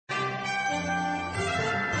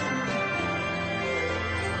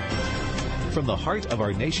From the heart of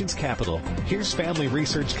our nation's capital, here's Family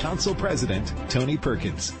Research Council President Tony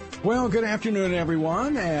Perkins. Well, good afternoon,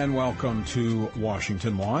 everyone, and welcome to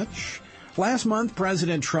Washington Watch. Last month,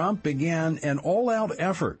 President Trump began an all-out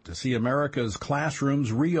effort to see America's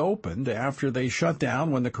classrooms reopened after they shut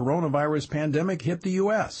down when the coronavirus pandemic hit the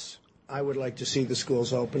U.S. I would like to see the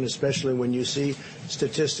schools open, especially when you see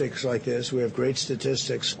statistics like this. We have great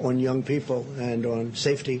statistics on young people and on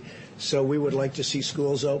safety. So we would like to see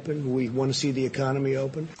schools open. We want to see the economy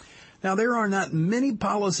open. Now, there are not many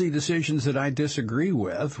policy decisions that I disagree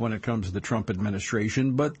with when it comes to the Trump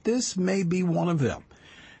administration, but this may be one of them.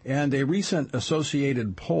 And a recent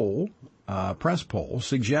Associated Press poll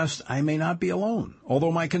suggests I may not be alone,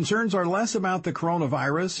 although my concerns are less about the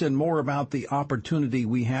coronavirus and more about the opportunity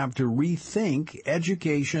we have to rethink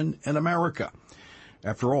education in America.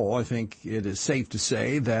 After all, I think it is safe to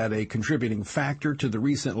say that a contributing factor to the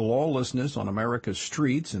recent lawlessness on America's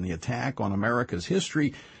streets and the attack on America's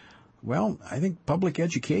history, well, I think public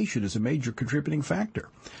education is a major contributing factor.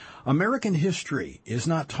 American history is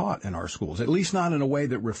not taught in our schools, at least not in a way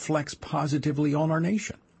that reflects positively on our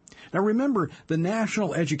nation. Now remember, the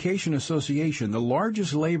National Education Association, the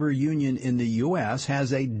largest labor union in the U.S.,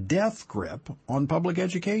 has a death grip on public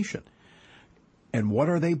education. And what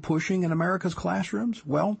are they pushing in America's classrooms?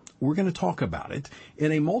 Well, we're going to talk about it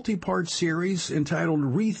in a multi-part series entitled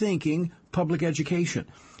Rethinking Public Education.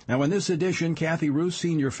 Now, in this edition, Kathy Roos,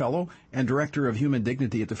 Senior Fellow and Director of Human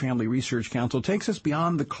Dignity at the Family Research Council, takes us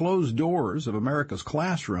beyond the closed doors of America's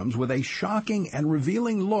classrooms with a shocking and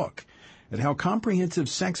revealing look at how comprehensive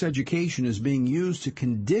sex education is being used to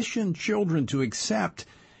condition children to accept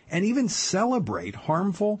and even celebrate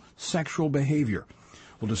harmful sexual behavior.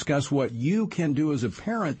 We'll discuss what you can do as a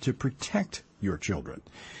parent to protect your children.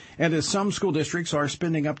 And as some school districts are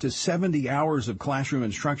spending up to 70 hours of classroom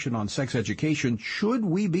instruction on sex education, should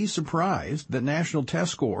we be surprised that national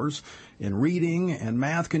test scores in reading and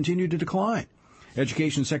math continue to decline?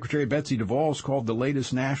 Education Secretary Betsy DeVos called the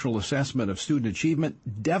latest national assessment of student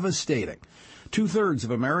achievement devastating. 2/3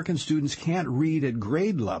 of American students can't read at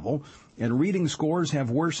grade level, and reading scores have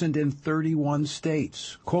worsened in 31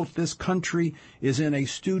 states. Quote, "This country is in a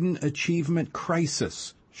student achievement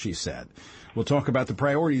crisis," she said. We'll talk about the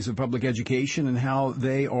priorities of public education and how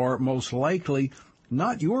they are most likely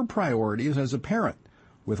not your priorities as a parent,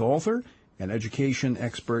 with author and education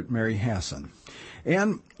expert Mary Hassan.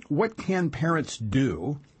 And what can parents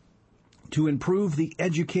do to improve the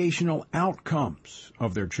educational outcomes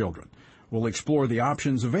of their children? We'll explore the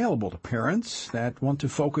options available to parents that want to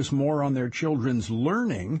focus more on their children's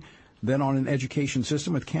learning than on an education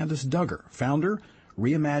system with Candace Duggar, founder,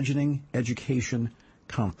 Reimagining Education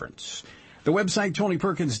Conference. The website,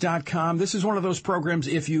 TonyPerkins.com. This is one of those programs,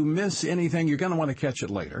 if you miss anything, you're going to want to catch it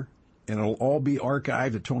later. And it'll all be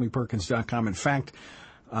archived at TonyPerkins.com. In fact,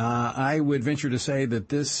 I would venture to say that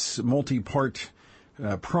this multi-part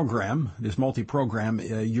program,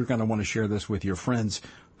 you're going to want to share this with your friends,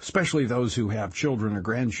 especially those who have children or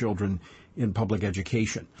grandchildren in public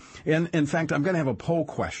education. And in fact, I'm going to have a poll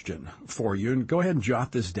question for you. And go ahead and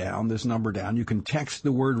jot this number down. You can text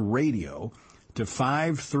the word radio to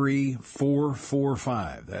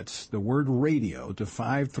 53445. That's the word radio to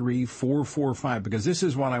 53445, because this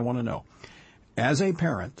is what I want to know. As a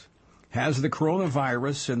parent, has the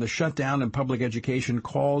coronavirus and the shutdown in public education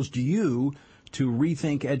caused you to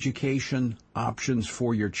rethink education options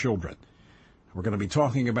for your children? We're going to be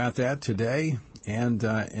talking about that today and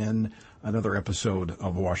in another episode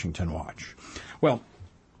of Washington Watch. Well,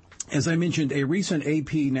 as I mentioned, a recent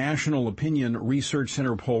AP National Opinion Research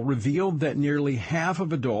Center poll revealed that nearly half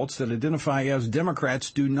of adults that identify as Democrats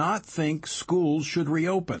do not think schools should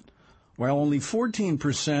reopen, while only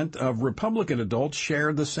 14% of Republican adults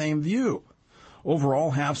share the same view.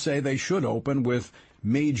 Overall, half say they should open with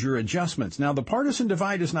major adjustments. Now, the partisan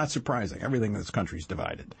divide is not surprising. Everything in this country is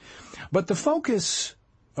divided. But the focus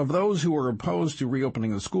of those who are opposed to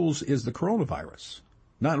reopening the schools is the coronavirus,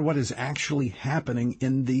 not what is actually happening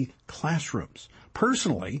in the classrooms.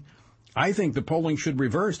 Personally, I think the polling should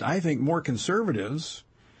reverse. I think more conservatives,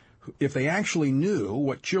 if they actually knew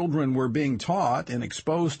what children were being taught and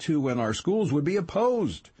exposed to in our schools, would be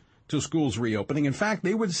opposed to schools reopening. In fact,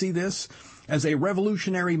 they would see this as a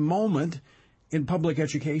revolutionary moment in public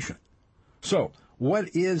education. So,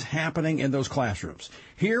 what is happening in those classrooms?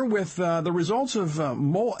 Here with the results of a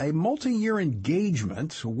multi-year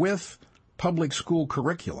engagement with public school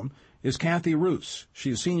curriculum is Kathy Roos.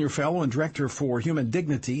 She is Senior Fellow and Director for Human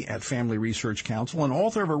Dignity at Family Research Council and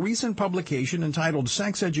author of a recent publication entitled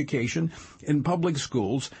Sex Education in Public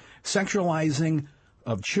Schools, Sexualizing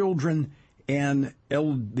of Children and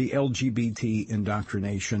the LGBT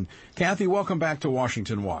indoctrination. Kathy, welcome back to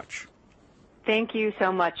Washington Watch. Thank you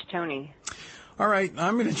so much, Tony. All right,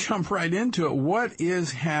 I'm going to jump right into it. What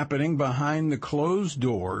is happening behind the closed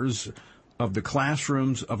doors of the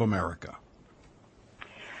classrooms of America?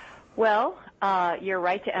 Well, you're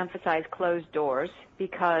right to emphasize closed doors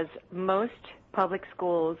because most public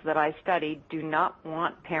schools that I studied do not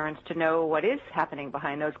want parents to know what is happening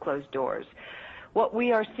behind those closed doors. What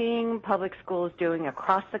we are seeing public schools doing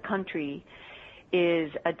across the country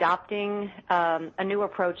is adopting a new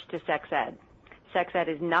approach to sex ed. Sex ed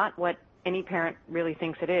is not what any parent really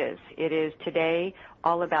thinks it is. It is today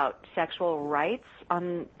all about sexual rights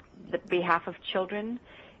on the behalf of children.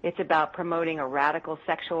 It's about promoting a radical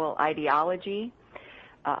sexual ideology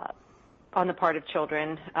on the part of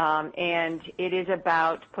children, and it is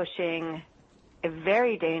about pushing a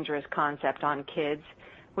very dangerous concept on kids,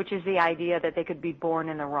 which is the idea that they could be born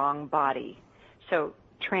in the wrong body. So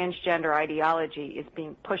transgender ideology is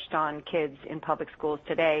being pushed on kids in public schools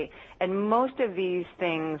today, and most of these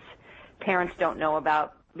things parents don't know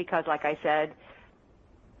about because, like I said,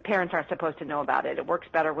 parents aren't supposed to know about it. It works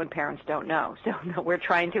better when parents don't know. So we're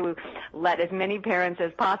trying to let as many parents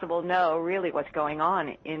as possible know really what's going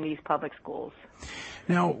on in these public schools.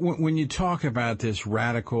 Now, when you talk about this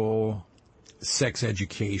radical sex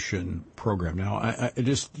education program, now, I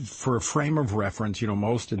just for a frame of reference,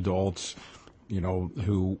 most adults,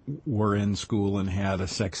 who were in school and had a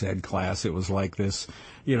sex ed class, it was like this,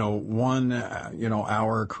 1,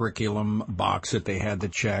 hour curriculum box that they had to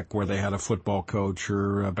check where they had a football coach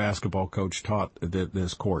or a basketball coach taught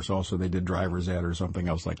this course. Also, they did driver's ed or something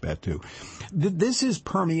else like that, too. This is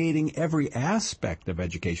permeating every aspect of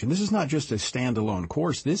education. This is not just a standalone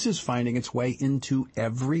course. This is finding its way into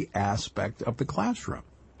every aspect of the classroom.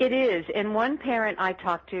 It is. And one parent I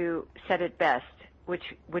talked to said it best,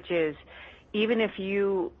 which is, even if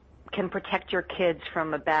you can protect your kids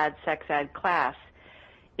from a bad sex ed class,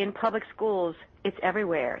 in public schools, it's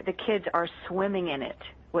everywhere. The kids are swimming in it,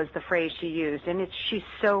 was the phrase she used, and she's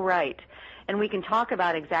so right. And we can talk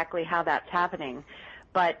about exactly how that's happening.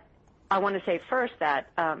 But I want to say first that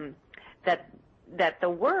that the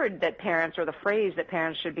word that parents, or the phrase that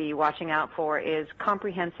parents should be watching out for, is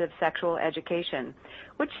comprehensive sexual education,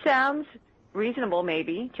 which sounds reasonable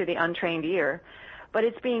maybe to the untrained ear, but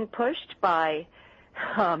it's being pushed by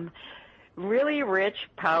really rich,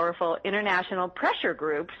 powerful international pressure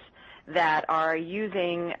groups that are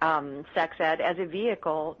using sex ed as a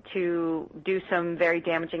vehicle to do some very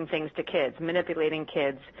damaging things to kids, manipulating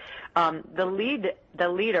kids. The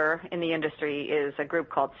leader in the industry is a group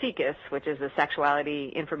called SIECUS, which is the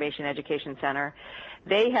Sexuality Information Education Center.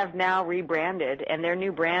 They have now rebranded, and their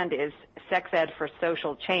new brand is Sex Ed for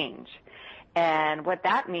Social Change. And what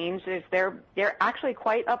that means is they're actually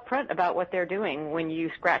quite upfront about what they're doing when you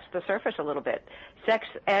scratch the surface a little bit. Sex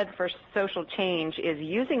Ed for Social Change is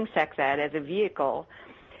using sex ed as a vehicle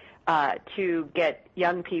to get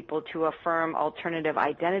young people to affirm alternative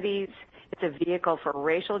identities. It's a vehicle for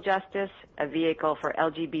racial justice, a vehicle for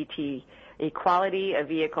LGBT equality, a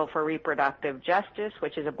vehicle for reproductive justice,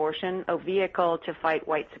 which is abortion, a vehicle to fight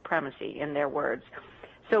white supremacy, in their words.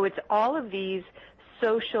 So it's all of these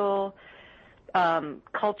social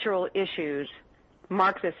cultural issues,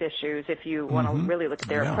 Marxist issues, if you want to really look at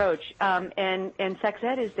their approach. And sex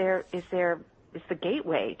ed is the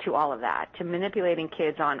gateway to all of that, to manipulating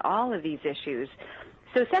kids on all of these issues.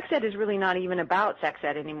 So sex ed is really not even about sex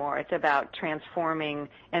ed anymore. It's about transforming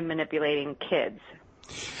and manipulating kids.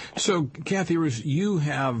 So, Kathy Roos, you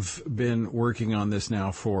have been working on this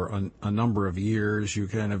now for a number of years. You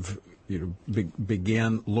kind of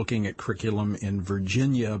began looking at curriculum in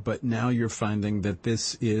Virginia, but now you're finding that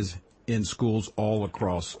this is in schools all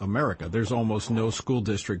across America. There's almost no school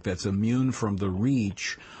district that's immune from the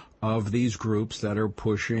reach of these groups that are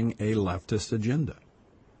pushing a leftist agenda.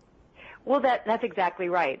 Well, that's exactly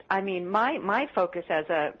right. I mean, my focus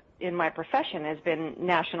in my profession has been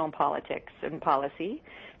national politics and policy,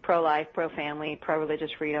 pro-life, pro-family,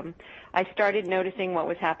 pro-religious freedom. I started noticing what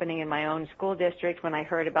was happening in my own school district when I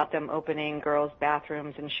heard about them opening girls'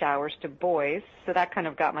 bathrooms and showers to boys. So that kind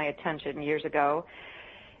of got my attention years ago.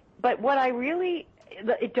 But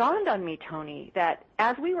it dawned on me, Tony, that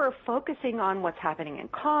as we were focusing on what's happening in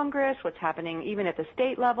Congress, what's happening even at the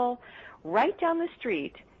state level, right down the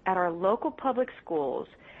street at our local public schools,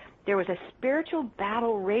 there was a spiritual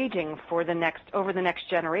battle raging over the next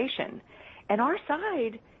generation. And our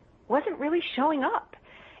side wasn't really showing up.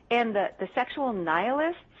 And the sexual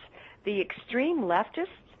nihilists, the extreme leftists,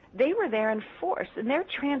 they were there in force. And they're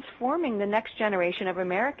transforming the next generation of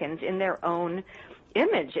Americans in their own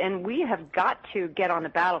image, and we have got to get on the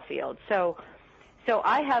battlefield. So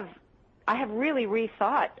I have really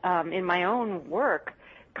rethought in my own work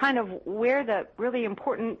kind of where the really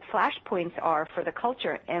important flashpoints are for the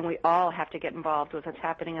culture, and we all have to get involved with what's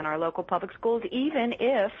happening in our local public schools, even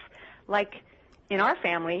if, like in our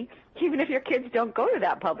family, even if your kids don't go to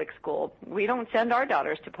that public school. We don't send our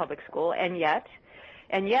daughters to public school, and yet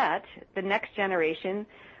the next generation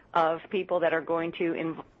of people that are going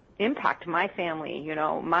to impact my family,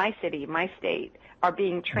 my city, my state, are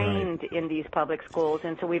being trained in these public schools,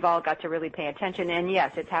 and so we've all got to really pay attention. And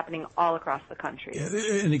yes, it's happening all across the country.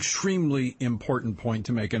 An extremely important point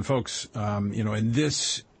to make. And folks, in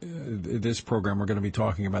this program, we're going to be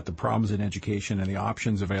talking about the problems in education and the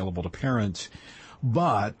options available to parents.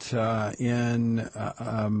 But in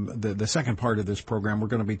the second part of this program, we're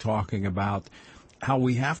going to be talking about how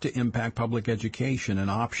we have to impact public education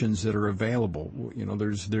and options that are available.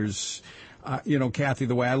 There's Kathy,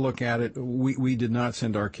 the way I look at it, we did not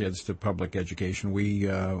send our kids to public education. We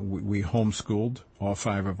homeschooled all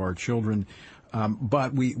 5 of our children,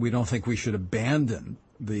 but we don't think we should abandon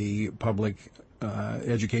the public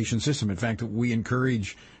education system. In fact, we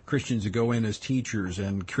encourage Christians to go in as teachers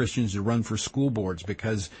and Christians to run for school boards,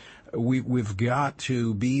 because we've got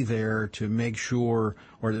to be there to make sure,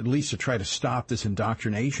 or at least to try to stop this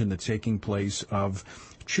indoctrination that's taking place of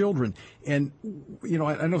children. And,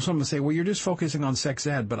 I know some will say, well, you're just focusing on sex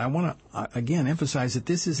ed, but I want to, again, emphasize that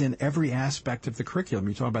this is in every aspect of the curriculum.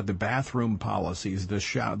 You talk about the bathroom policies,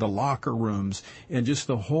 the locker rooms, and just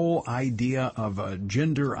the whole idea of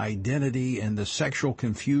gender identity and the sexual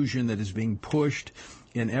confusion that is being pushed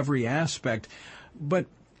in every aspect. But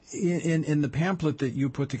in the pamphlet that you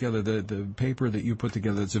put together, the paper that you put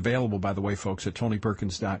together, that's available, by the way, folks, at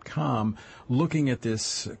TonyPerkins.com, looking at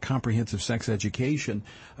this comprehensive sex education,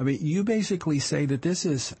 I mean, you basically say that this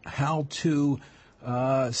is how to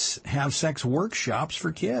have sex workshops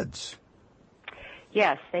for kids.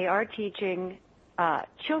 Yes, they are teaching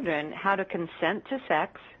children how to consent to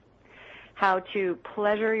sex, how to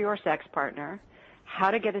pleasure your sex partner,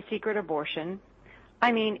 how to get a secret abortion.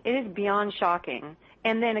 I mean, it is beyond shocking.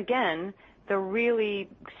 And then again, the really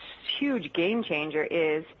huge game changer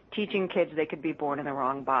is teaching kids they could be born in the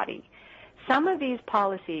wrong body. Some of these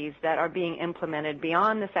policies that are being implemented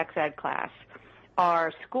beyond the sex ed class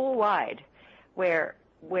are school-wide, where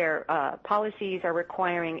policies are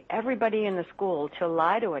requiring everybody in the school to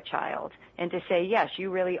lie to a child and to say, yes, you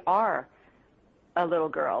really are a little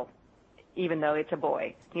girl, even though it's a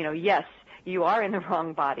boy. Yes, you are in the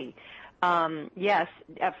wrong body. Yes,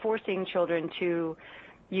 forcing children to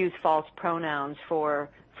use false pronouns for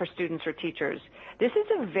students or teachers. This is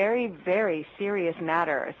a very, very serious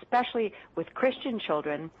matter, especially with Christian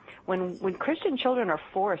children. When Christian children are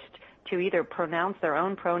forced to either pronounce their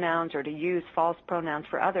own pronouns or to use false pronouns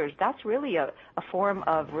for others, that's really a form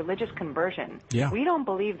of religious conversion. Yeah. We don't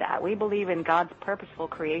believe that. We believe in God's purposeful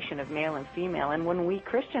creation of male and female. And when we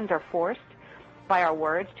Christians are forced by our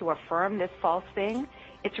words to affirm this false thing,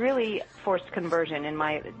 it's really forced conversion.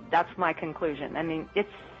 That's my conclusion. I mean,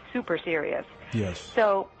 it's super serious. Yes.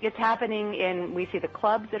 So it's happening we see the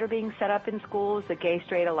clubs that are being set up in schools, the gay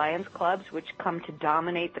straight alliance clubs, which come to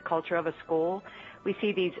dominate the culture of a school. We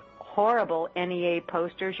see these horrible NEA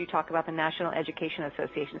posters. You talk about the National Education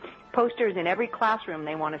Association. Posters in every classroom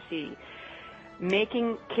they want to see,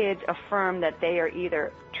 making kids affirm that they are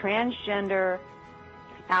either transgender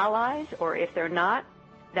allies, or if they're not,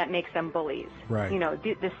 that makes them bullies. Right.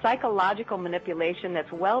 The psychological manipulation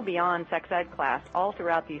that's well beyond sex ed class all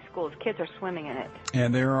throughout these schools. Kids are swimming in it.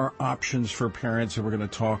 And there are options for parents, and we're going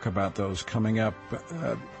to talk about those coming up.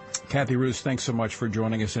 Kathy Roos, thanks so much for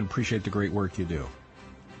joining us, and appreciate the great work you do.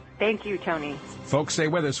 Thank you, Tony. Folks, stay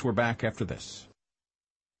with us. We're back after this.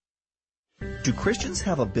 Do Christians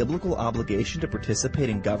have a biblical obligation to participate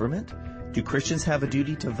in government? Do Christians have a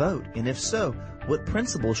duty to vote? And if so, what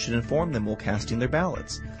principles should inform them while casting their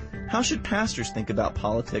ballots? How should pastors think about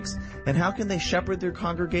politics, and how can they shepherd their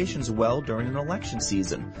congregations well during an election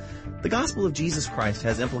season? The gospel of Jesus Christ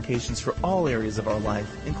has implications for all areas of our life,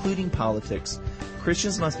 including politics.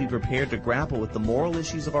 Christians must be prepared to grapple with the moral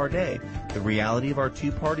issues of our day, the reality of our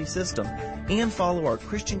two-party system, and follow our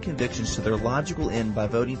Christian convictions to their logical end by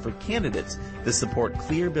voting for candidates that support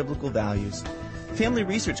clear biblical values. Family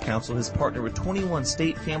Research Council has partnered with 21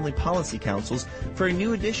 state family policy councils for a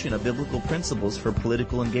new edition of Biblical Principles for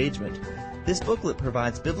Political Engagement. This booklet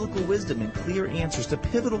provides biblical wisdom and clear answers to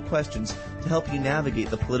pivotal questions to help you navigate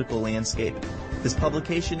the political landscape. This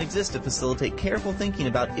publication exists to facilitate careful thinking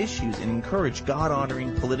about issues and encourage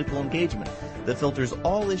God-honoring political engagement that filters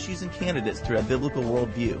all issues and candidates through a biblical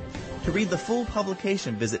worldview. To read the full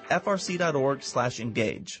publication, visit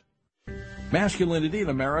frc.org/engage. Masculinity in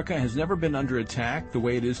America has never been under attack the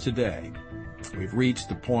way it is today. We've reached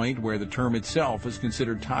the point where the term itself is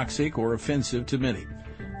considered toxic or offensive to many.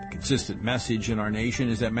 The consistent message in our nation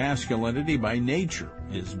is that masculinity by nature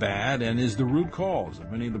is bad and is the root cause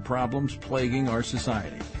of many of the problems plaguing our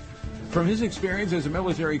society. From his experience as a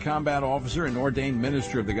military combat officer and ordained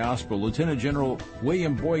minister of the gospel, Lieutenant General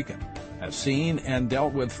William Boykin has seen and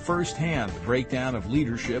dealt with firsthand the breakdown of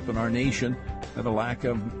leadership in our nation and the lack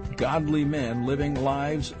of godly men living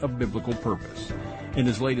lives of biblical purpose. In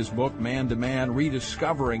his latest book, Man to Man,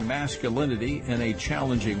 Rediscovering Masculinity in a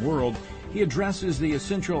Challenging World, he addresses the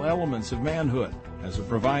essential elements of manhood as a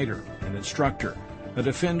provider, an instructor, a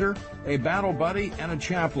defender, a battle buddy, and a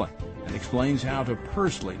chaplain, and explains how to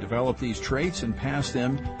personally develop these traits and pass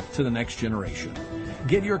them to the next generation.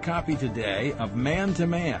 Get your copy today of Man to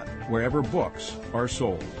Man, wherever books are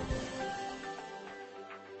sold.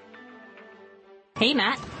 Hey,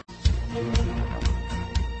 Matt.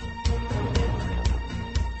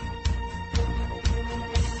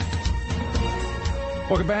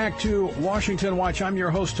 Welcome back to Washington Watch. I'm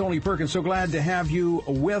your host, Tony Perkins. So glad to have you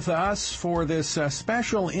with us for this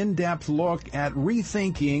special in-depth look at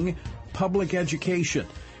rethinking public education.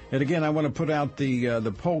 And again, I want to put out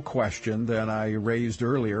the poll question that I raised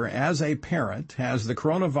earlier. As a parent, has the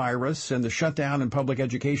coronavirus and the shutdown in public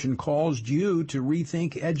education caused you to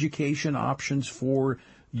rethink education options for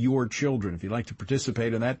your children? If you'd like to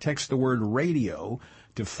participate in that, text the word radio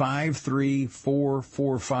to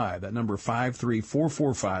 53445. That number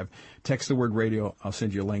 53445. Text the word radio. I'll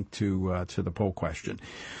send you a link to the poll question.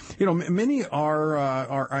 You know, many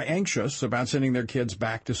are anxious about sending their kids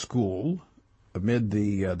back to school amid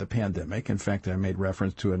the pandemic. In fact, I made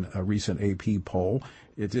reference to a recent AP poll.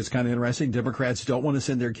 It's kind of interesting. Democrats don't want to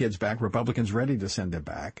send their kids back. Republicans ready to send them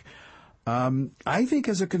back. I think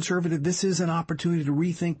as a conservative, this is an opportunity to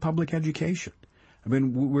rethink public education. I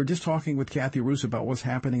mean, we're just talking with Kathy Roos about what's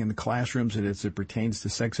happening in the classrooms as it pertains to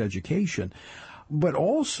sex education. But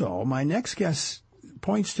also, my next guest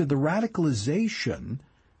points to the radicalization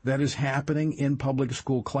that is happening in public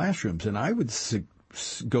school classrooms. And I would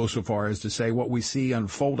go so far as to say what we see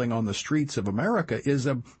unfolding on the streets of America is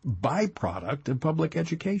a byproduct of public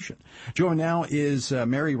education. Joining now is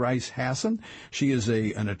Mary Rice Hasson. She is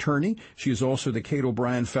an attorney. She is also the Kate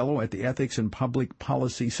O'Brien Fellow at the Ethics and Public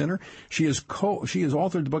Policy Center. She has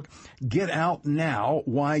authored the book Get Out Now: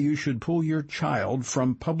 Why You Should Pull Your Child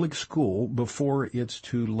from Public School Before It's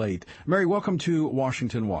Too Late. Mary, welcome to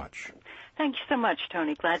Washington Watch. Thank you so much,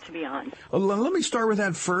 Tony. Glad to be on. Let me start with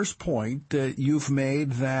that first point that you've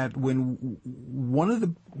made, that when one of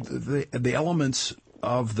the elements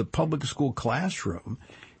of the public school classroom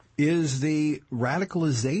is the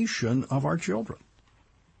radicalization of our children.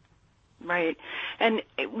 Right. And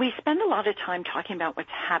we spend a lot of time talking about what's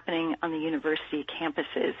happening on the university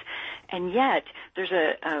campuses, and yet there's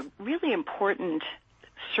a really important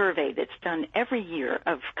survey that's done every year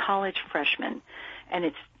of college freshmen,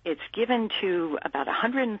 and it's given to about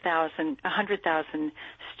 100,000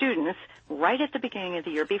 students right at the beginning of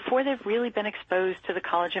the year before they've really been exposed to the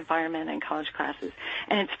college environment and college classes.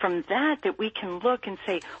 And it's from that we can look and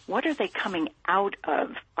say, what are they coming out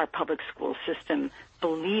of our public school system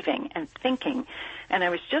believing and thinking? And I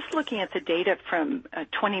was just looking at the data from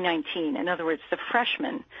 2019, in other words, the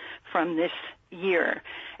freshmen from this year.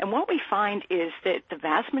 And what we find is that the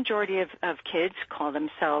vast majority of kids call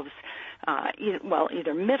themselves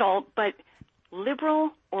either middle, but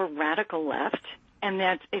liberal or radical left, and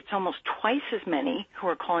that it's almost twice as many who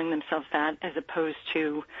are calling themselves that as opposed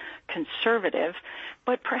to conservative.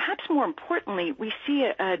 But perhaps more importantly, we see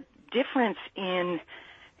a difference in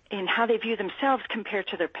how they view themselves compared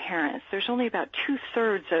to their parents. There's only about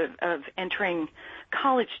 2/3 of entering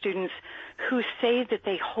college students who say that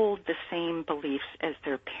they hold the same beliefs as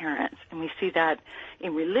their parents. And we see that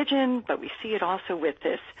in religion, but we see it also with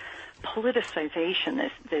this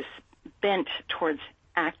politicization, this bent towards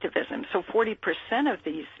activism. So 40% of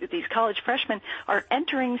these college freshmen are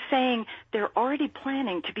entering saying they're already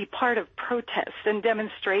planning to be part of protests and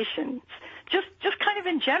demonstrations. Just kind of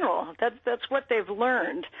in general. That's what they've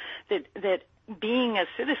learned, that being a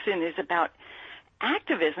citizen is about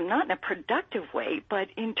activism, not in a productive way, but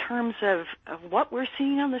in terms of what we're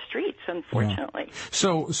seeing on the streets, unfortunately.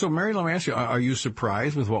 Yeah. So, Mary, let me ask you, are you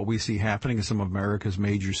surprised with what we see happening in some of America's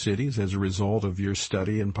major cities as a result of your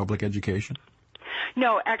study in public education?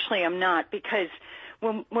 No, actually I'm not, because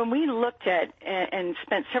when we looked at and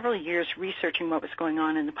spent several years researching what was going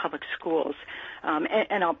on in the public schools,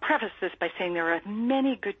 and I'll preface this by saying there are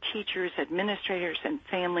many good teachers, administrators, and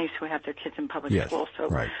families who have their kids in public schools, so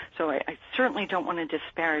I certainly don't want to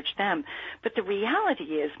disparage them. But the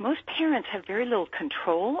reality is most parents have very little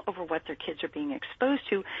control over what their kids are being exposed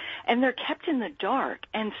to, and they're kept in the dark.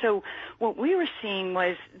 And so what we were seeing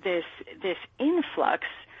was this influx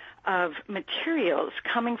of materials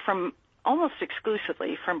coming from almost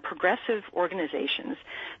exclusively from progressive organizations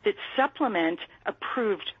that supplement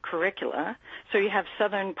approved curricula. So you have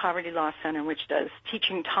Southern Poverty Law Center, which does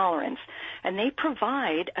teaching tolerance, and they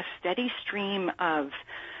provide a steady stream of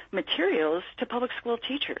materials to public school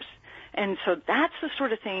teachers. And so that's the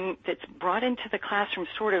sort of thing that's brought into the classroom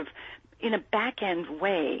sort of in a back-end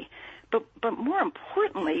way. But more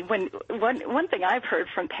importantly, one thing I've heard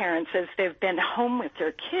from parents as they've been home with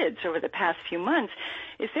their kids over the past few months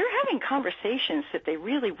is they're having conversations that they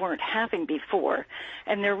really weren't having before,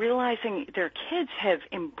 and they're realizing their kids have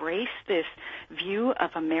embraced this view of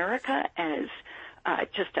America as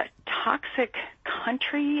just a toxic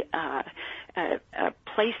country, a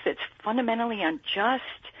place that's fundamentally unjust,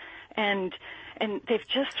 and they've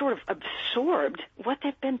just sort of absorbed what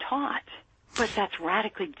they've been taught. But that's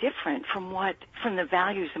radically different from the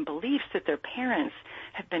values and beliefs that their parents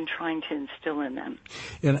have been trying to instill in them.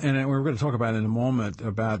 And we're going to talk about in a moment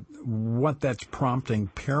about what that's prompting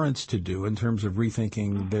parents to do in terms of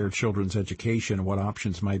rethinking their children's education and what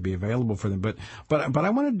options might be available for them. But I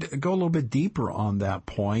wanted to go a little bit deeper on that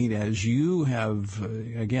point, as you have,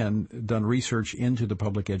 again, done research into the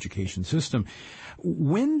public education system.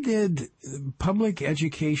 When did public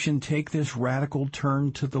education take this radical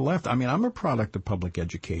turn to the left? I mean, I'm a product of public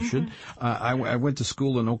education. Mm-hmm. I went to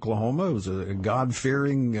school in Oklahoma. It was a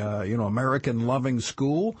God-fearing, American-loving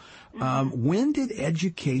school. Mm-hmm. When did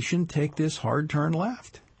education take this hard turn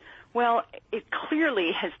left? Well, it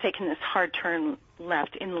clearly has taken this hard turn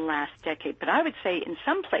left in the last decade. But I would say in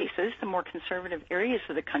some places, the more conservative areas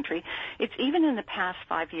of the country, it's even in the past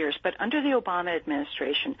 5 years. But under the Obama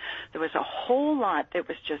administration, there was a whole lot that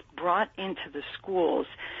was just brought into the schools.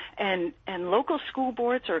 And local school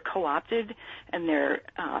boards are co-opted, and they're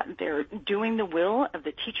doing the will of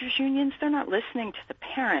the teachers' unions. They're not listening to the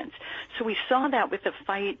parents. So we saw that with the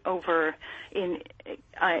fight over in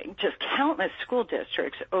just countless school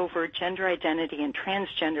districts over gender identity and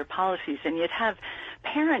transgender policies, and you'd have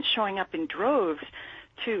parents showing up in droves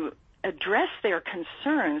to address their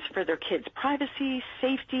concerns for their kids' privacy,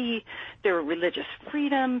 safety, their religious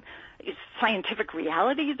freedom, scientific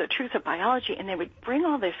reality, the truth of biology, and they would bring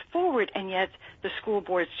all this forward, and yet the school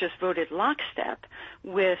boards just voted lockstep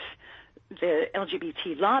with the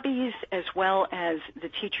LGBT lobbies as well as the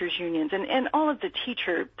teachers' unions and all of the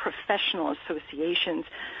teacher professional associations.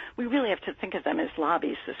 We really have to think of them as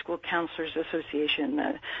lobbies, the School Counselors Association,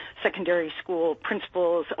 the secondary school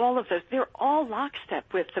principals, all of those. They're all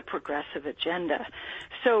lockstep with the progressive agenda.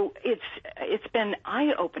 So it's been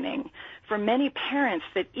eye-opening for many parents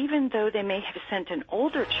that even though they may have sent an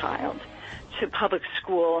older child to public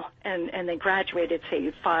school and they graduated,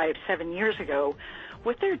 say, 5-7 years ago,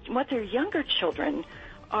 what their younger children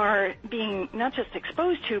are being not just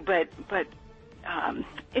exposed to, but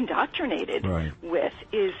indoctrinated with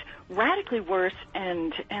is radically worse,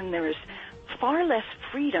 and there's far less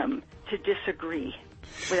freedom to disagree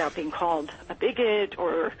without being called a bigot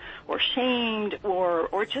or shamed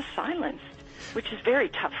or just silenced, which is very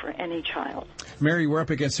tough for any child. Mary, we're up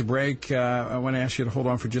against a break. I want to ask you to hold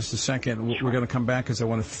on for just a second. Sure. We're going to come back because I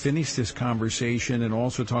want to finish this conversation and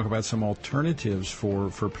also talk about some alternatives for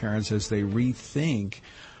parents as they rethink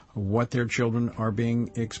what their children are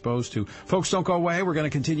being exposed to. Folks, don't go away. We're going to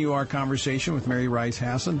continue our conversation with Mary Rice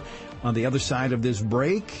Hasson on the other side of this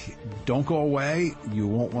break. Don't go away. You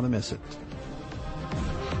won't want to miss it.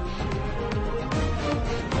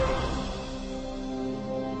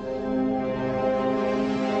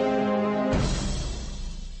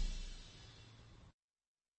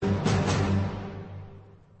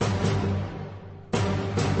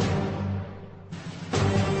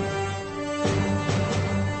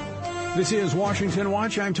 This is Washington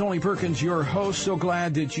Watch. I'm Tony Perkins, your host. So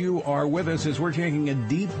glad that you are with us as we're taking a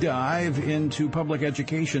deep dive into public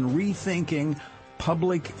education, rethinking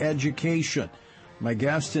public education. My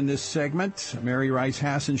guest in this segment, Mary Rice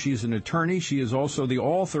Hasson, she's an attorney. She is also the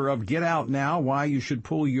author of Get Out Now, Why You Should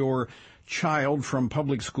Pull Your child from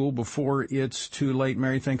public school before it's too late.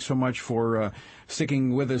 Mary, thanks so much for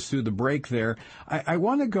sticking with us through the break there. I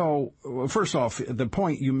want to go, first off, the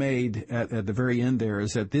point you made at the very end there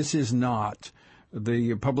is that this is not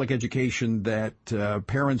the public education that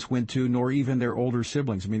parents went to, nor even their older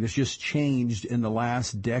siblings. I mean, it's just changed in the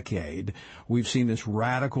last decade. We've seen this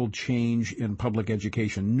radical change in public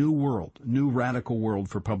education. New radical world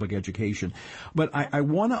for public education. But I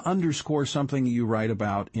want to underscore something you write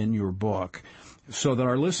about in your book so that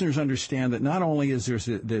our listeners understand that not only is there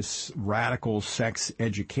this radical sex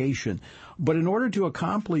education, but in order to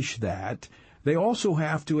accomplish that, they also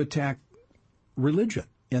have to attack religion.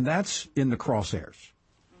 And that's in the crosshairs.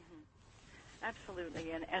 Mm-hmm.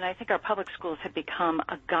 Absolutely. And I think our public schools have become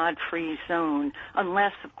a God-free zone,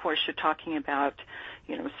 unless, of course, you're talking about,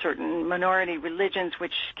 certain minority religions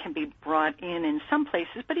which can be brought in some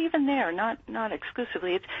places, but even there, not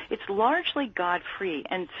exclusively. It's largely God-free.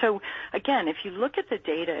 And so, again, if you look at the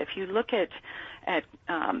data, if you look at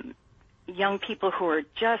young people who are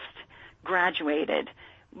just graduated,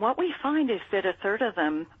 what we find is that a third of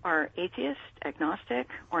them are atheist, agnostic,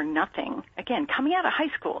 or nothing. Again, coming out of high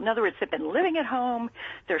school. In other words, they've been living at home.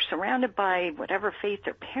 They're surrounded by whatever faith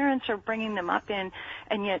their parents are bringing them up in,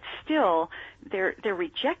 and yet still they're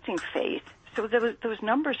rejecting faith. So those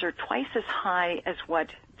numbers are twice as high as what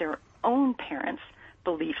their own parents'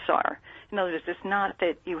 beliefs are. In other words, it's not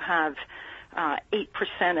that you have 8%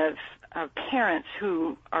 of parents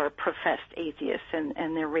who are professed atheists and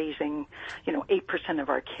they're raising, 8% of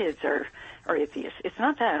our kids are atheists. It's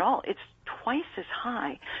not that at all. It's twice as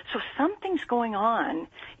high. So something's going on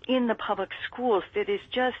in the public schools that is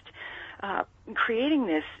just creating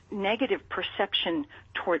this negative perception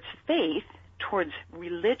towards faith, towards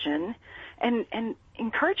religion, and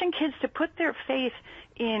encouraging kids to put their faith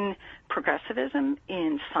in progressivism,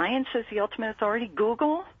 in science as the ultimate authority,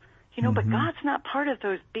 Google. But God's not part of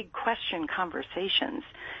those big question conversations,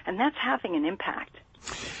 and that's having an impact.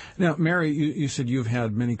 Now, Mary, you said you've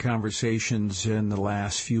had many conversations in the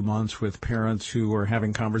last few months with parents who are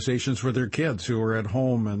having conversations with their kids who are at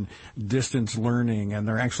home and distance learning, and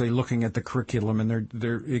they're actually looking at the curriculum, and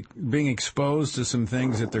they're being exposed to some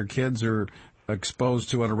things that their kids are exposed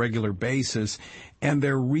to on a regular basis, and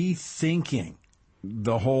they're rethinking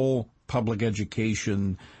the whole public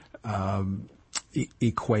education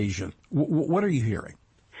equation. What are you hearing?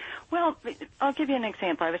 Well, I'll give you an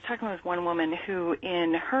example. I was talking with one woman who,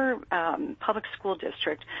 in her public school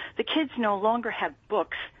district, the kids no longer have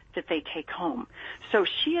books that they take home. So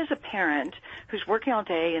she is a parent who's working all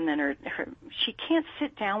day, and then she can't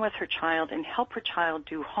sit down with her child and help her child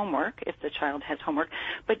do homework if the child has homework,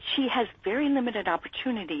 but she has very limited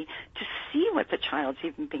opportunity to see what the child's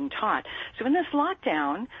even being taught. So in this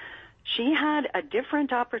lockdown, she had a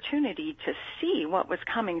different opportunity to see what was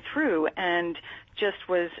coming through and just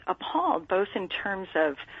was appalled, both in terms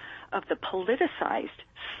of the politicized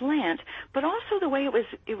slant, but also the way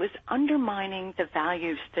it was undermining the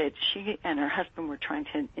values that she and her husband were trying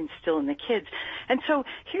to instill in the kids. And so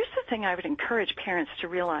here's the thing I would encourage parents to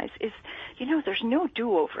realize is, there's no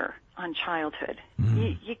do-over on childhood.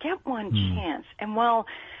 Mm-hmm. You get one chance. And while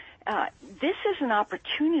this is an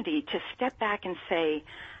opportunity to step back and say,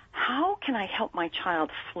 how can I help my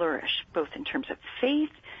child flourish, both in terms of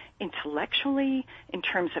faith, intellectually, in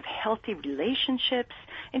terms of healthy relationships,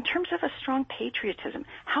 in terms of a strong patriotism?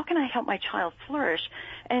 How can I help my child flourish?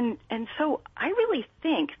 And so I really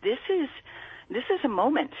think this is a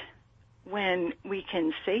moment when we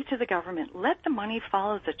can say to the government, let the money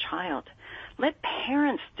follow the child. Let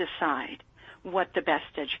parents decide what the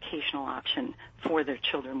best educational option for their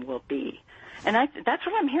children will be. And that's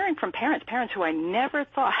what I'm hearing from parents who I never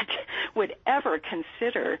thought would ever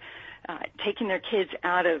consider taking their kids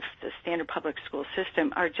out of the standard public school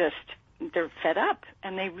system they're fed up,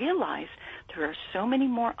 and they realize there are so many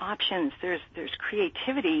more options. There's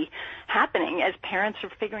creativity happening as parents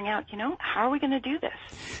are figuring out, how are we going to do this?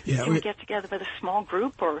 Yeah, can we get together with a small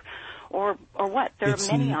group or what? There are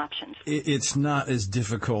many options. It's not as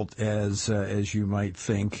difficult as you might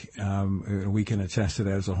think. We can attest to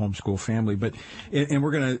that as a homeschool family. But and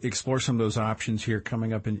we're going to explore some of those options here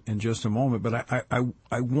coming up in just a moment. But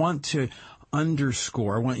I want to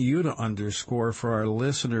underscore. I want you to underscore for our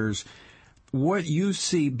listeners what you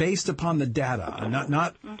see based upon the data,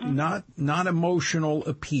 not emotional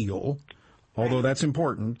appeal, although that's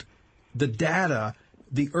important. The data.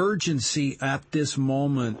 The urgency at this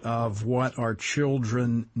moment of what our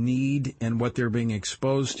children need and what they're being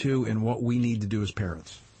exposed to and what we need to do as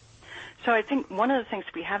parents. So I think one of the things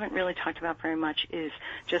we haven't really talked about very much is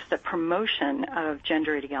just the promotion of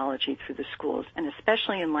gender ideology through the schools, and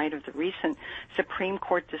especially in light of the recent Supreme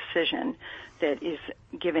Court decision that is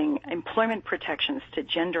giving employment protections to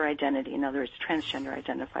gender identity, in other words, transgender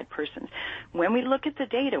identified persons. When we look at the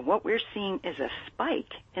data, what we're seeing is a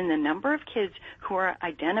spike in the number of kids who are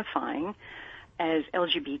identifying as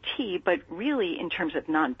LGBT, but really in terms of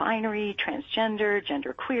non-binary, transgender,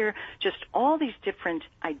 genderqueer, just all these different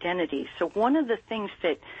identities. So one of the things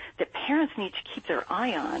that parents need to keep their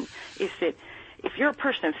eye on is that if you're a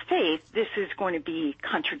person of faith, this is going to be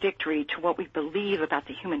contradictory to what we believe about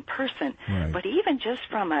the human person. Right. But even just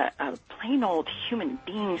from a plain old human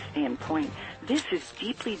being standpoint, this is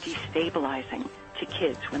deeply destabilizing to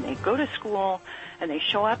kids when they go to school and they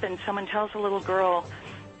show up and someone tells a little girl,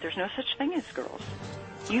 there's no such thing as girls.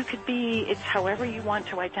 You could be, it's however you want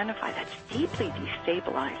to identify. That's deeply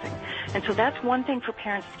destabilizing. And so that's one thing for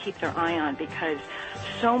parents to keep their eye on, because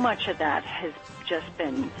so much of that has just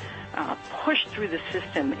been pushed through the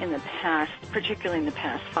system in the past, particularly in the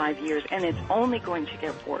past 5 years, and it's only going to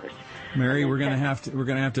get worse. Mary, we're going to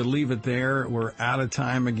have to leave it there. We're out of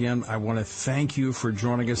time again. I want to thank you for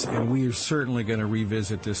joining us, and we are certainly going to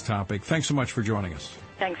revisit this topic. Thanks so much for joining us.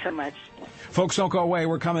 Thanks so much. Folks, don't go away.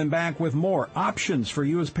 We're coming back with more options for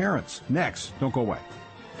you as parents. Next, don't go away.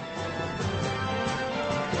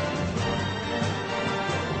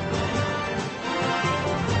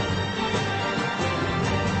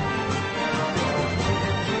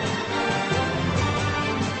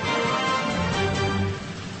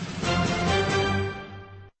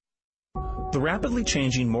 The rapidly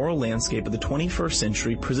changing moral landscape of the 21st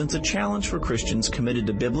century presents a challenge for Christians committed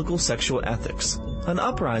to biblical sexual ethics. An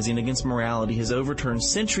uprising against morality has overturned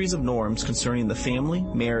centuries of norms concerning the family,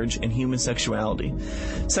 marriage, and human sexuality.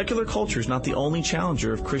 Secular culture is not the only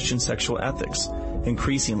challenger of Christian sexual ethics.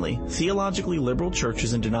 Increasingly, theologically liberal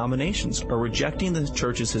churches and denominations are rejecting the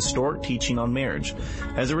church's historic teaching on marriage.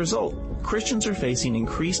 As a result, Christians are facing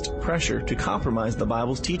increased pressure to compromise the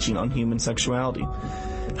Bible's teaching on human sexuality.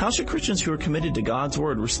 How should Christians who are committed to God's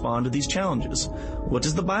Word respond to these challenges? What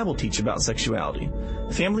does the Bible teach about sexuality?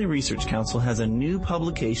 Family Research Council has a new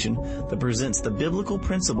publication that presents the biblical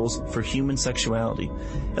principles for human sexuality.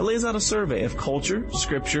 It lays out a survey of culture,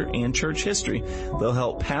 scripture, and church history that'll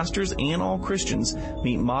help pastors and all Christians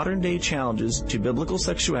meet modern-day challenges to biblical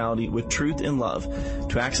sexuality with truth and love.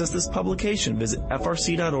 To access this publication, visit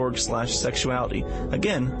frc.org/sexuality.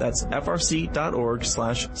 Again, that's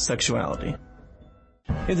frc.org/sexuality.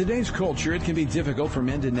 In today's culture, it can be difficult for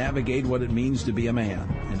men to navigate what it means to be a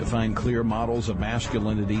man and to find clear models of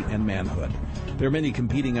masculinity and manhood. There are many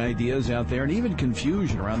competing ideas out there and even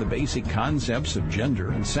confusion around the basic concepts of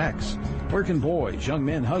gender and sex. Where can boys, young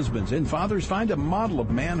men, husbands, and fathers find a model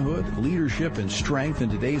of manhood, leadership, and strength in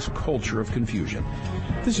today's culture of confusion?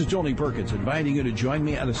 This is Tony Perkins inviting you to join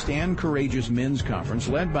me at a Stand Courageous Men's Conference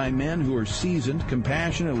led by men who are seasoned,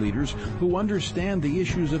 compassionate leaders who understand the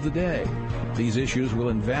issues of the day. These issues will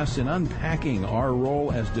invest in unpacking our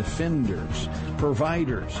role as defenders,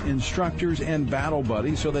 providers, instructors, and battle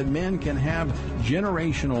buddies so that men can have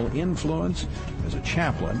generational influence as a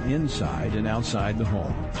chaplain inside and outside the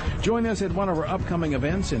home. Join us at one of our upcoming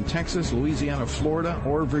events in Texas, Louisiana, Florida,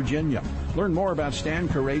 or Virginia. Learn more about Stand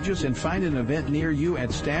Courageous and find an event near you at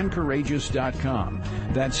standcourageous.com.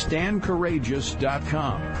 That's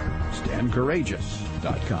standcourageous.com.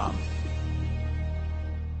 Standcourageous.com.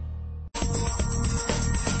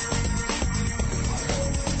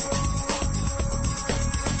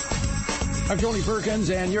 I'm Tony Perkins,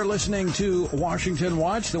 and you're listening to Washington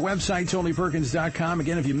Watch, the website, TonyPerkins.com.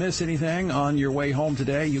 Again, if you miss anything on your way home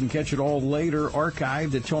today, you can catch it all later,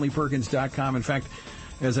 archived at TonyPerkins.com. In fact,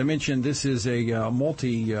 as I mentioned, this is a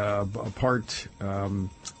multi-part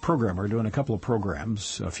program. We're doing a couple of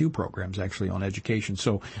programs, a few programs, actually, on education.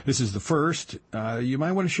 So this is the first. You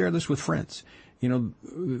might want to share this with friends. You know,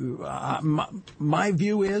 my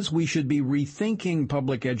view is we should be rethinking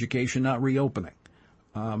public education, not reopening.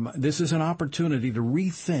 This is an opportunity to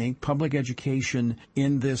rethink public education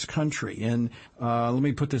in this country. And let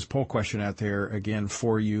me put this poll question out there again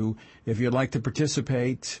for you. If you'd like to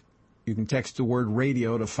participate, you can text the word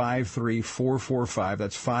radio to 53445.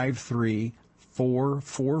 That's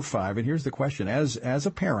 53445. And here's the question. As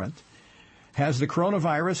a parent, has the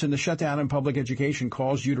coronavirus and the shutdown in public education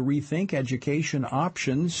caused you to rethink education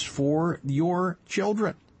options for your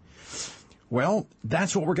children? Well,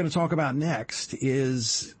 that's what we're going to talk about next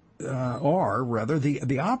the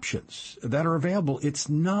options that are available. It's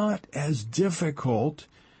not as difficult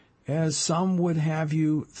as some would have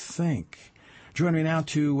you think. Joining me now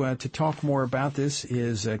to talk more about this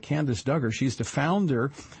is Candace Duggar. She's the founder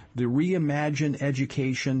of the Reimagine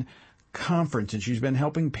Education Conference, and she's been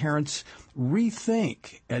helping parents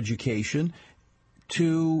rethink education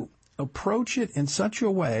to approach it in such a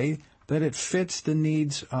way that it fits the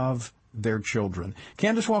needs of their children.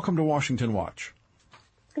 Candace, welcome to Washington Watch.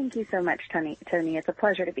 Thank you so much, Tony. It's a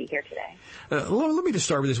pleasure to be here today. Let me just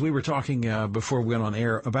start with this. We were talking before we went on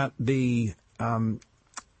air about the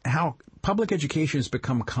how public education has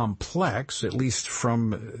become complex, at least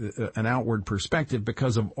from an outward perspective,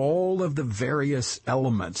 because of all of the various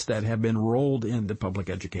elements that have been rolled into public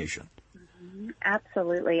education.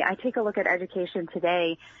 Absolutely. I take a look at education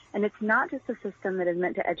today, and it's not just a system that is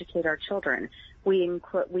meant to educate our children. We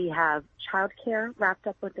have childcare wrapped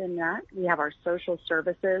up within that. We have our social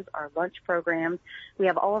services, our lunch programs. We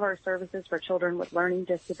have all of our services for children with learning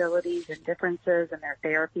disabilities and differences and their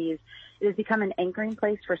therapies. It has become an anchoring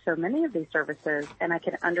place for so many of these services, and I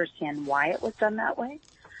can understand why it was done that way.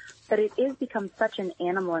 But it has become such an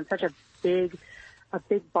animal and such a big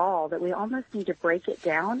ball that we almost need to break it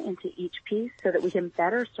down into each piece so that we can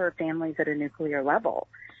better serve families at a nuclear level.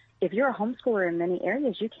 If you're a homeschooler in many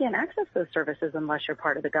areas, you can't access those services unless you're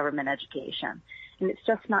part of the government education. And it's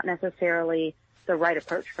just not necessarily the right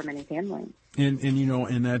approach for many families.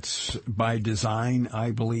 And that's by design,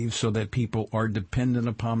 I believe, so that people are dependent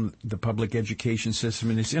upon the public education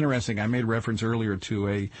system. And it's interesting. I made reference earlier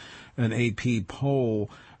to an AP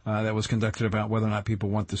poll that was conducted about whether or not people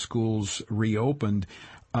want the schools reopened.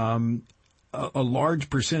 A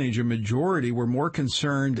large percentage, a majority, were more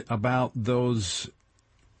concerned about those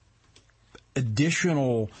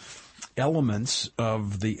additional elements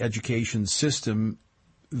of the education system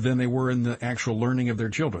than they were in the actual learning of their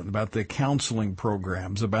children, about the counseling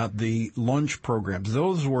programs, about the lunch programs.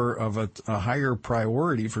 Those were of a higher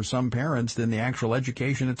priority for some parents than the actual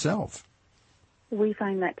education itself. We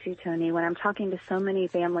find that too, Tony. When I'm talking to so many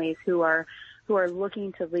families who are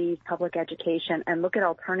looking to leave public education and look at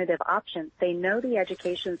alternative options, they know the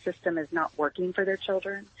education system is not working for their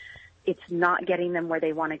children. It's not getting them where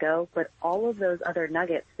they want to go, but all of those other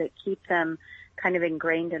nuggets that keep them kind of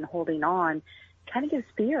ingrained and holding on kind of gives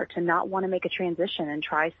fear to not want to make a transition and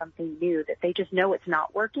try something new, that they just know it's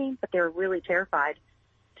not working, but they're really terrified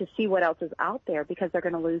to see what else is out there because they're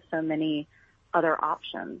going to lose so many other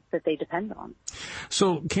options that they depend on.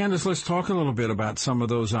 So, Candace, let's talk a little bit about some of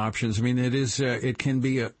those options. I mean, it can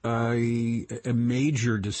be a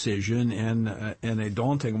major decision and a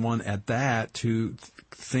daunting one at that to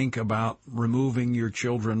think about removing your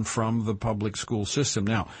children from the public school system.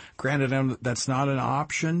 Now, granted, that's not an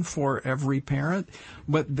option for every parent,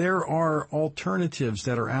 but there are alternatives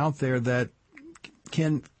that are out there that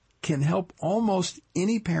can help almost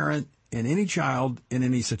any parent and any child in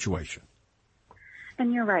any situation.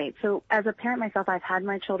 And you're right. So as a parent myself, I've had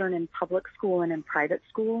my children in public school and in private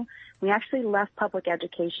school. We actually left public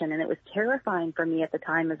education, and it was terrifying for me at the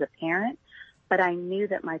time as a parent, but I knew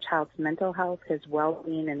that my child's mental health, his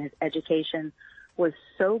well-being, and his education was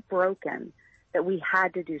so broken that we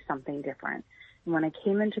had to do something different. And when I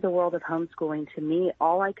came into the world of homeschooling, to me,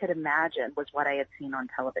 all I could imagine was what I had seen on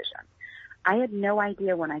television. I had no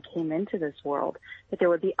idea when I came into this world that there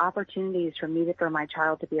would be opportunities for my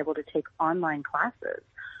child to be able to take online classes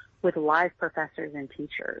with live professors and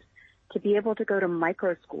teachers, to be able to go to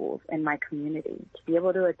micro schools in my community, to be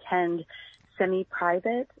able to attend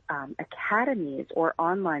semi-private academies or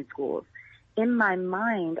online schools. In my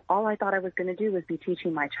mind, all I thought I was going to do was be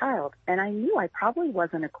teaching my child, and I knew I probably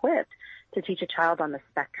wasn't equipped to teach a child on the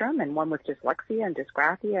spectrum and one with dyslexia and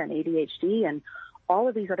dysgraphia and ADHD and all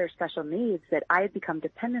of these other special needs that I had become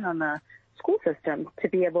dependent on the school system to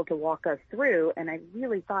be able to walk us through, and I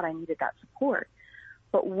really thought I needed that support.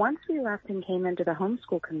 But once we left and came into the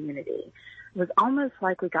homeschool community, it was almost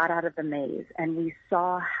like we got out of the maze, and we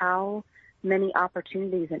saw how many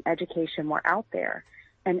opportunities in education were out there,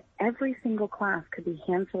 and every single class could be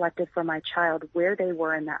hand-selected for my child where they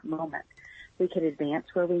were in that moment. We could advance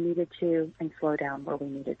where we needed to and slow down where we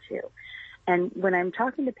needed to. And when I'm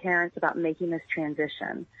talking to parents about making this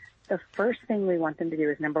transition, the first thing we want them to do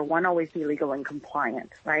is, number one, always be legal and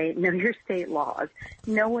compliant, right? Know your state laws.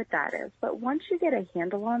 Know what that is. But once you get a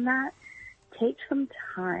handle on that, take some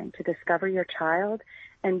time to discover your child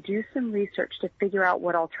and do some research to figure out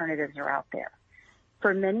what alternatives are out there.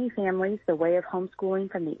 For many families, the way of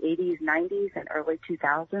homeschooling from the 80s, 90s, and early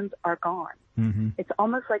 2000s are gone. Mm-hmm. It's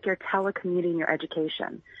almost like you're telecommuting your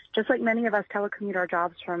education. Just like many of us telecommute our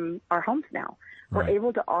jobs from our homes now. We're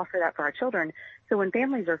able to offer that for our children. So when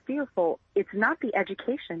families are fearful, it's not the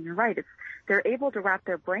education. You're right. They're able to wrap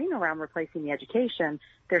their brain around replacing the education.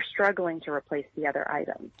 They're struggling to replace the other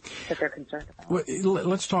items that they're concerned about. Well,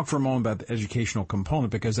 let's talk for a moment about the educational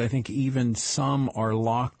component, because I think even some are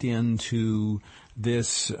locked into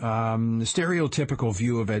this stereotypical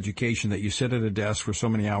view of education that you sit at a desk for so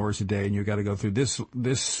many hours a day and you've got to go through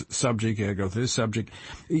this subject, you got to go through this subject.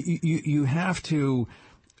 You have to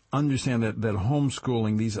understand that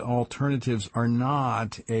homeschooling, these alternatives, are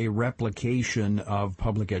not a replication of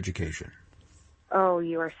public education. Oh,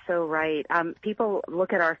 you are so right. People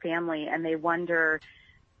look at our family and they wonder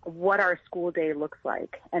what our school day looks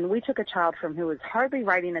like. And we took a child from who was hardly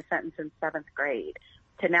writing a sentence in 7th grade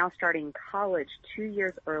to now starting college 2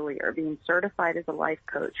 years earlier, being certified as a life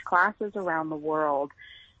coach, classes around the world,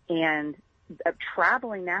 and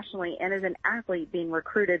traveling nationally, and as an athlete being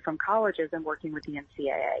recruited from colleges and working with the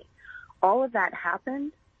NCAA. All of that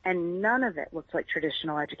happened, and none of it looked like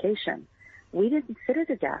traditional education. We didn't sit at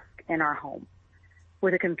a desk in our home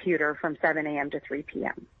with a computer from 7 a.m. to 3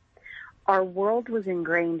 p.m. Our world was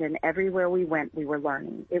ingrained, and everywhere we went, we were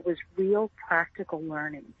learning. It was real practical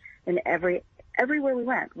learning in everywhere we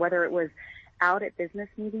went, whether it was out at business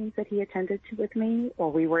meetings that he attended to with me,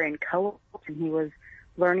 or we were in co-ops and he was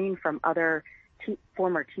learning from other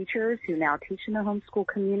former teachers who now teach in the homeschool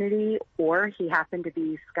community, or he happened to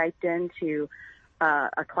be Skyped into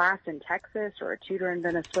a class in Texas or a tutor in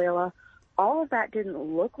Venezuela. All of that didn't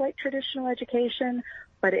look like traditional education,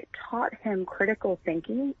 but it taught him critical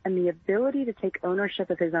thinking and the ability to take ownership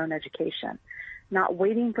of his own education, not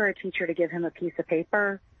waiting for a teacher to give him a piece of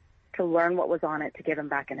paper to learn what was on it to give him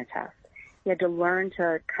back in a test. He had to learn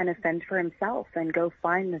to kind of fend for himself and go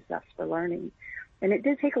find the zest for learning. And it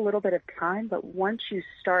did take a little bit of time, but once you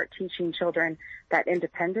start teaching children that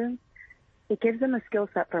independence, it gives them a skill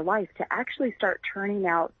set for life to actually start turning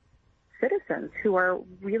out citizens who are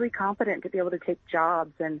really competent to be able to take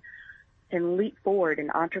jobs and leap forward in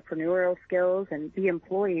entrepreneurial skills and be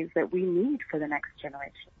employees that we need for the next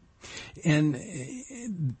generation.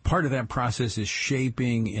 And part of that process is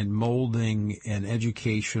shaping and molding an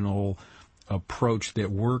educational approach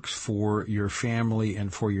that works for your family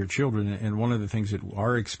and for your children. And one of the things that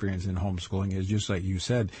our experience in homeschooling is, just like you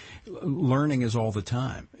said, learning is all the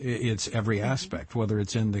time. It's every aspect, whether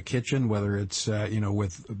it's in the kitchen, whether it's,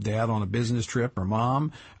 with dad on a business trip or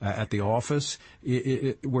mom at the office.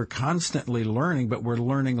 We're constantly learning, but we're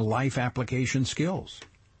learning life application skills.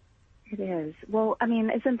 It is. Well, I mean,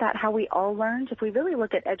 isn't that how we all learned? If we really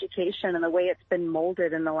look at education and the way it's been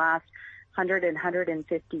molded in the last 100 and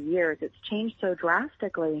 150 years, it's changed so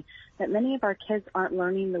drastically that many of our kids aren't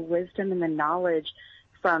learning the wisdom and the knowledge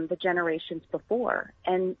from the generations before.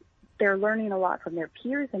 And they're learning a lot from their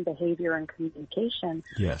peers in behavior and communication.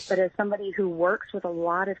 Yes. But as somebody who works with a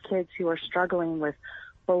lot of kids who are struggling with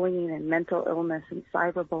bullying and mental illness and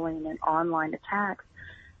cyberbullying and online attacks,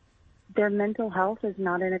 their mental health is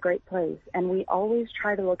not in a great place. And we always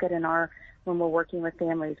try to look at when we're working with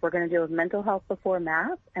families, we're going to deal with mental health before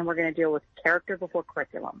math, and we're going to deal with character before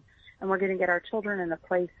curriculum. And we're going to get our children in a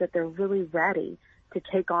place that they're really ready to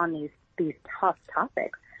take on these tough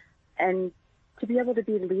topics and to be able to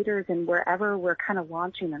be leaders in wherever we're kind of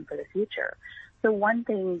launching them for the future. So one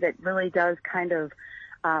thing that really does kind of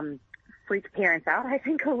freak parents out, I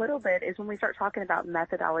think, a little bit is when we start talking about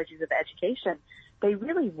methodologies of education, they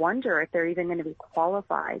really wonder if they're even going to be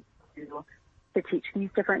qualified to teach these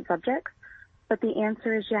different subjects. But the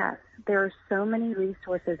answer is yes. There are so many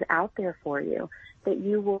resources out there for you that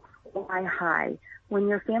you will fly high. When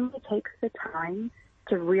your family takes the time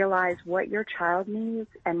to realize what your child needs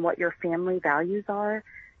and what your family values are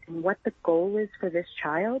and what the goal is for this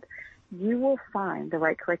child, you will find the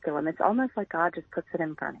right curriculum. It's almost like God just puts it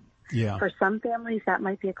in front of you. Yeah. For some families, that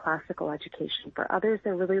might be a classical education. For others,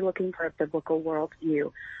 they're really looking for a biblical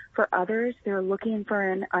worldview. For others, they're looking for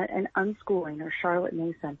an unschooling or Charlotte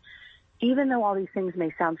Mason. Even though all these things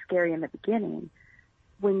may sound scary in the beginning,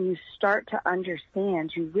 when you start to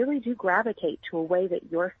understand, you really do gravitate to a way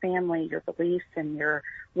that your family, your beliefs, and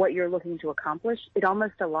what you're looking to accomplish, it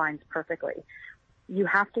almost aligns perfectly. You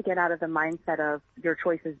have to get out of the mindset of your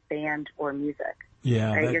choice is band or music.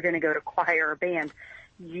 Yeah, right? You're going to go to choir or band.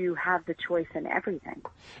 You have the choice in everything.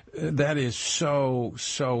 That is so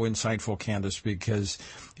insightful, Candace, because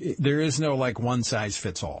there is no one size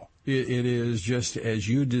fits all. It is just as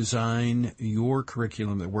you design your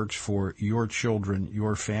curriculum that works for your children,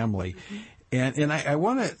 your family. And I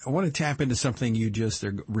want to tap into something you just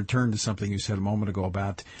return to something you said a moment ago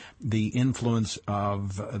about the influence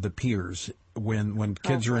of the peers when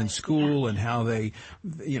kids are in school and how they,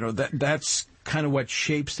 that's kind of what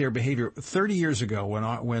shapes their behavior. 30 years ago, when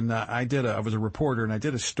I was a reporter and I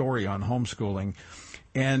did a story on homeschooling.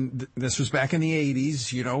 And this was back in the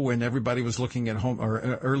 80s, when everybody was looking at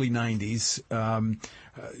early 90s.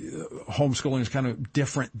 Homeschooling was kind of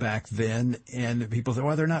different back then, and people thought,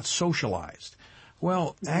 well, they're not socialized.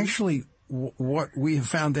 Well, actually, what we have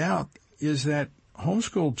found out is that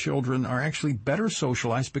homeschooled children are actually better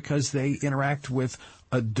socialized because they interact with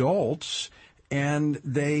adults and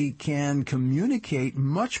they can communicate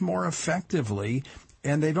much more effectively,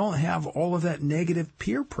 and they don't have all of that negative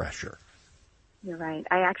peer pressure. You're right.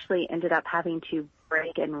 I actually ended up having to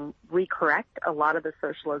break and recorrect a lot of the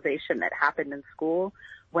socialization that happened in school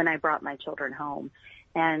when I brought my children home.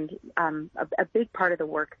 And a big part of the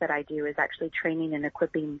work that I do is actually training and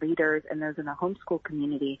equipping leaders and those in the homeschool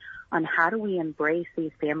community on how do we embrace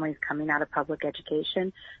these families coming out of public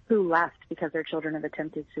education who left because their children have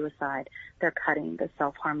attempted suicide, they're cutting, the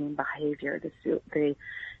self-harming behavior, the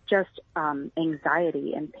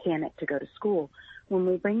anxiety and panic to go to school. When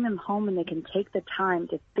we bring them home and they can take the time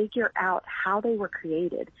to figure out how they were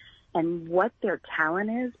created and what their talent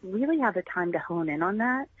is, really have the time to hone in on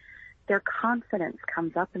that, their confidence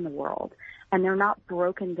comes up in the world and they're not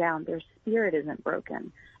broken down. Their spirit isn't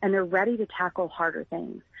broken and they're ready to tackle harder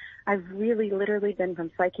things. I've really literally been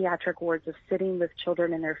from psychiatric wards of sitting with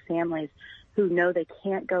children and their families who know they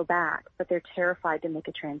can't go back, but they're terrified to make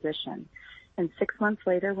a transition. And 6 months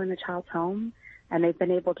later, when the child's home, and they've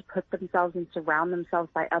been able to put themselves and surround themselves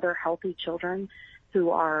by other healthy children who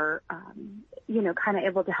are, kind of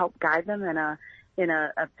able to help guide them in a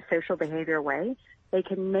social behavior way. They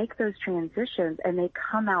can make those transitions and they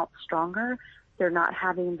come out stronger. They're not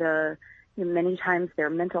having many times their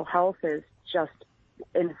mental health is just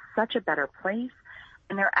in such a better place,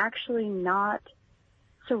 and they're actually not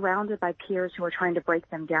surrounded by peers who are trying to break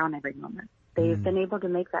them down every moment. They've been able to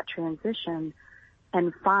make that transition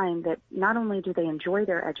and find that not only do they enjoy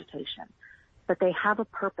their education, but they have a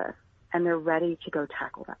purpose and they're ready to go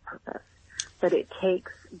tackle that purpose. But it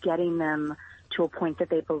takes getting them to a point that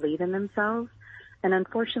they believe in themselves. And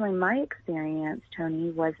unfortunately, my experience,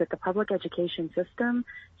 Tony, was that the public education system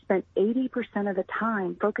spent 80% of the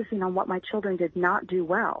time focusing on what my children did not do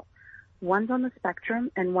well. One's on the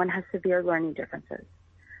spectrum and one has severe learning differences.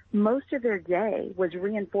 Most of their day was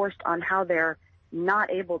reinforced on how they're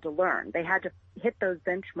not able to learn. They had to hit those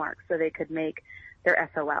benchmarks so they could make their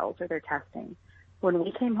SOLs or their testing. When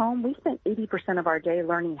we came home, we spent 80% of our day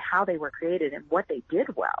learning how they were created and what they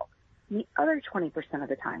did well. And the other 20% of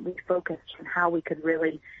the time, we focused on how we could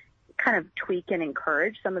really kind of tweak and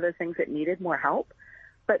encourage some of those things that needed more help.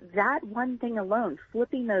 But that one thing alone,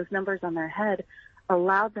 flipping those numbers on their head,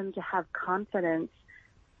 allowed them to have confidence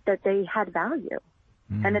that they had value.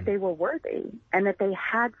 And that they were worthy, and that they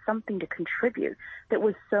had something to contribute that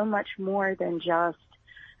was so much more than just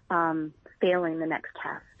failing the next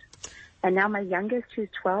test. And now my youngest, who's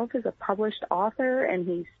 12, is a published author, and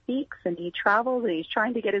he speaks, and he travels, and he's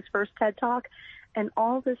trying to get his first TED Talk. And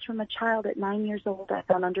all this from a child at 9 years old I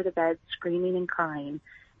found under the bed screaming and crying.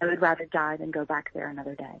 I would rather die than go back there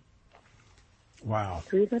another day. Wow.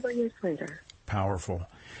 3 little years later. Powerful.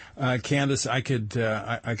 Candace, I could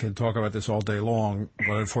talk about this all day long,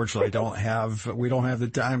 but unfortunately we don't have the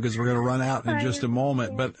time because we're going to run out in just a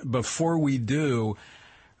moment. But before we do,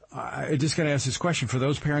 I just got to ask this question for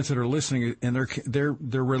those parents that are listening and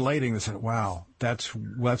they're relating this. And wow, that's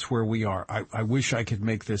where we are. I wish I could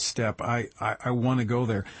make this step. I want to go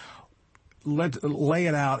there. Lay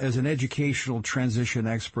it out as an educational transition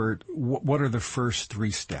expert. What are the first 3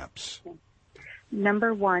 steps?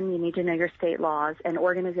 Number 1, you need to know your state laws, and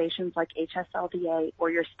organizations like HSLDA or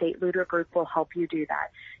your state leader group will help you do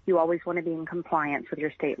that. You always want to be in compliance with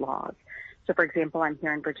your state laws. So, for example, I'm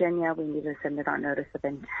here in Virginia. We need to send it on notice of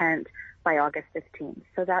intent by August 15th.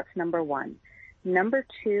 So that's number 1. Number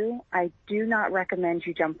 2, I do not recommend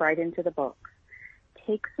you jump right into the books.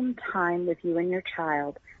 Take some time with you and your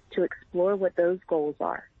child to explore what those goals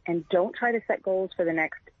are. And don't try to set goals for the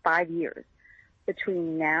next 5 years.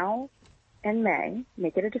 Between now and May,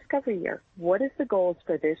 make it a discovery year. What is the goals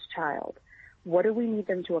for this child? What do we need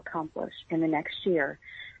them to accomplish in the next year?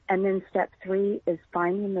 And then step 3 is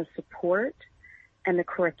finding the support and the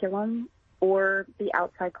curriculum or the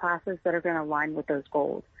outside classes that are going to align with those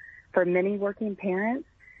goals. For many working parents,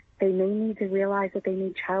 they may need to realize that they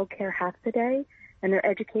need childcare half the day, and their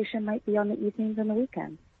education might be on the evenings and the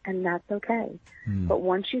weekends, and that's okay. But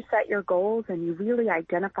once you set your goals and you really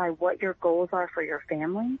identify what your goals are for your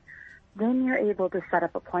family, then you're able to set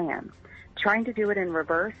up a plan. Trying to do it in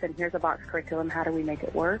reverse, and here's a box curriculum, how do we make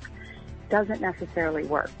it work, doesn't necessarily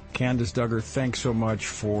work. Candace Duggar, thanks so much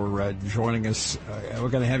for joining us. We're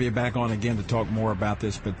going to have you back on again to talk more about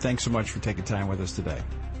this, but thanks so much for taking time with us today.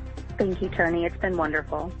 Thank you, Tony. It's been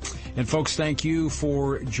wonderful. And folks, thank you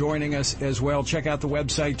for joining us as well. Check out the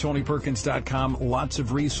website, TonyPerkins.com. Lots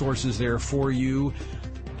of resources there for you.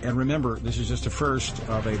 And remember, this is just the first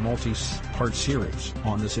of a multi-part series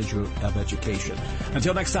on this issue of education.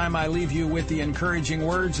 Until next time, I leave you with the encouraging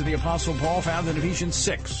words of the Apostle Paul found in Ephesians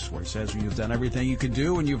 6, where it says, when you've done everything you can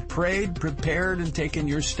do and you've prayed, prepared, and taken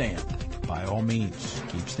your stand, by all means,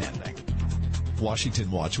 keep standing. Washington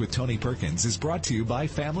Watch with Tony Perkins is brought to you by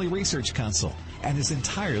Family Research Council and is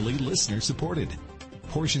entirely listener-supported.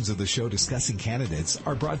 Portions of the show discussing candidates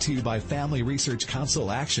are brought to you by Family Research Council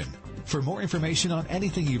Action. For more information on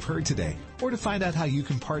anything you've heard today, or to find out how you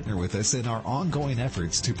can partner with us in our ongoing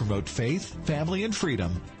efforts to promote faith, family, and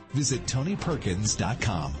freedom, visit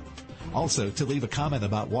TonyPerkins.com. Also, to leave a comment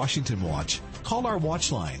about Washington Watch, call our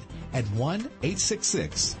watch line at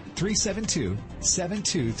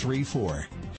 1-866-372-7234.